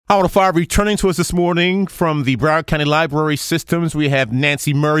Howard 5 returning to us this morning from the Broward County Library Systems. We have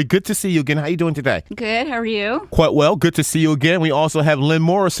Nancy Murray. Good to see you again. How are you doing today? Good. How are you? Quite well. Good to see you again. We also have Lynn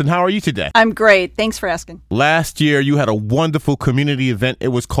Morrison. How are you today? I'm great. Thanks for asking. Last year, you had a wonderful community event. It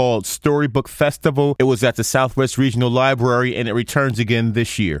was called Storybook Festival. It was at the Southwest Regional Library, and it returns again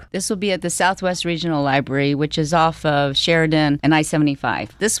this year. This will be at the Southwest Regional Library, which is off of Sheridan and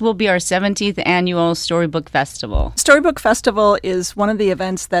I-75. This will be our 17th annual Storybook Festival. Storybook Festival is one of the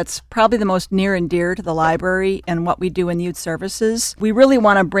events that's probably the most near and dear to the library and what we do in youth services. We really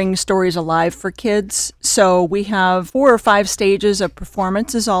want to bring stories alive for kids, so we have 4 or 5 stages of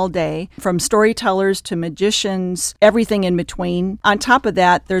performances all day, from storytellers to magicians, everything in between. On top of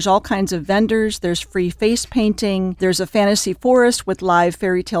that, there's all kinds of vendors, there's free face painting, there's a fantasy forest with live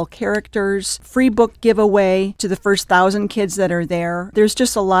fairy tale characters, free book giveaway to the first 1,000 kids that are there. There's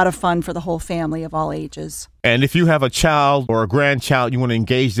just a lot of fun for the whole family of all ages. And if you have a child or a grandchild, you want to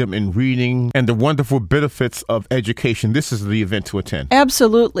engage them in reading and the wonderful benefits of education, this is the event to attend.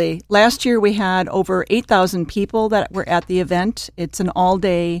 Absolutely. Last year we had over 8,000 people that were at the event. It's an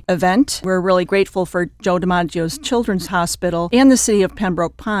all-day event. We're really grateful for Joe DiMaggio's Children's Hospital and the city of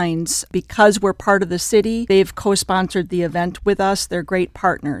Pembroke Pines. Because we're part of the city, they've co-sponsored the event with us. They're great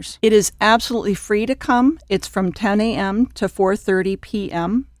partners. It is absolutely free to come. It's from 10 a.m. to 4:30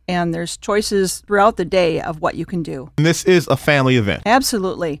 p.m., and there's choices throughout the day of what you can do. And this is a family event.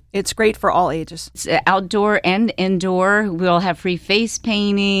 Absolutely. It's great for all ages. It's outdoor and indoor. We'll have free face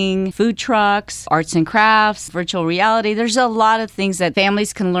painting, food trucks, arts and crafts, virtual reality. There's a lot of things that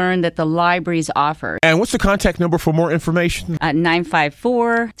families can learn that the libraries offer. And what's the contact number for more information?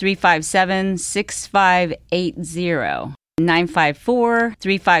 954-357-6580.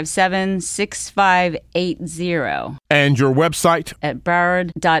 954-357-6580. And your website? At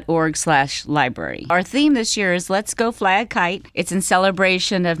broward.org/library. Our theme this year is Let's Go Fly a Kite. It's in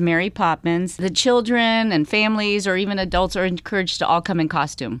celebration of Mary Poppins. The children and families or even adults are encouraged to all come in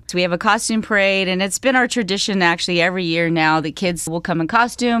costume. So we have a costume parade, and it's been our tradition actually every year now. The kids will come in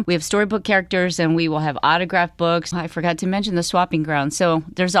costume. We have storybook characters, and we will have autograph books. I forgot to mention the swapping ground. So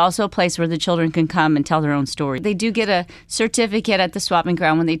there's also a place where the children can come and tell their own story. They do get a certificate at the swapping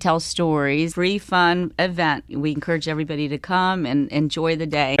ground when they tell stories. Free, fun event. We encourage everybody to come and enjoy the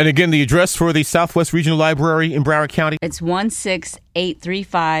day. And again, the address for the Southwest Regional Library in Broward County? It's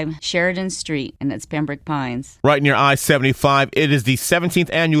 16835 Sheridan Street, and it's Pembroke Pines. Right near I-75. It is the 17th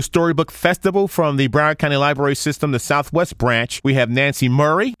annual Storybook Festival from the Broward County Library System, the Southwest Branch. We have Nancy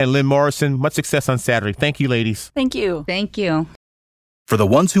Murray and Lynn Morrison. Much success on Saturday. Thank you, ladies. Thank you. Thank you. For the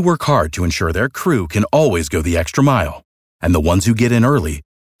ones who work hard to ensure their crew can always go the extra mile, and the ones who get in early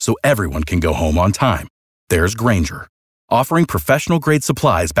so everyone can go home on time, there's Grainger, offering professional-grade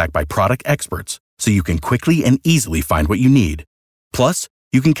supplies backed by product experts so you can quickly and easily find what you need. Plus,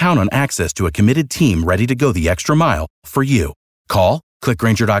 you can count on access to a committed team ready to go the extra mile for you. Call, click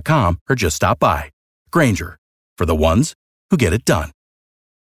Grainger.com, or just stop by. Grainger, for the ones who get it done.